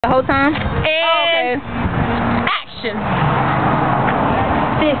The whole time? And action.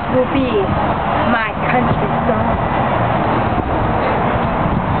 This will be my country song.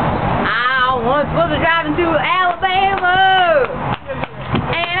 I once was driving through Alabama,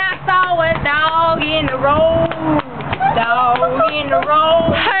 and I saw a dog in the road. Dog in the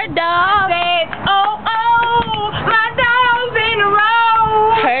road. Her dog. Said, oh, oh, my dog's in the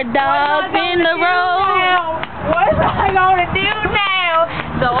road. Her dog's in the road. What's I gonna do now?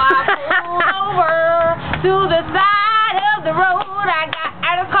 So I pulled over to the side of the road. I got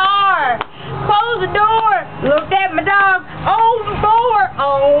out of the car, closed the door, looked at my dog. On four,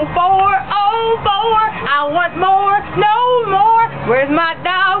 on four, on four. I want more, no more. Where's my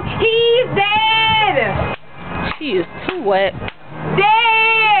dog? He's dead. She is too wet.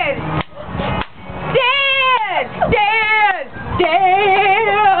 Dead. Dead. Dead.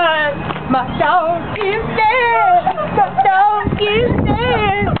 Dead. My dog is dead. My dog is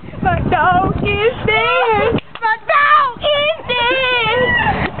dead. My dog is dead. My dog is dead.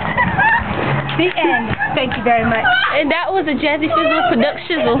 The end. Thank you very much. And that was a Jazzy Fizzle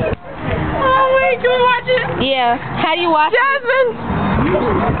production. Oh wait, can we watch it? Yeah. How do you watch Jasmine!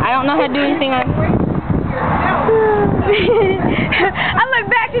 it? I don't know how to do anything on. I look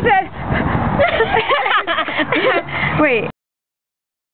back and said, wait.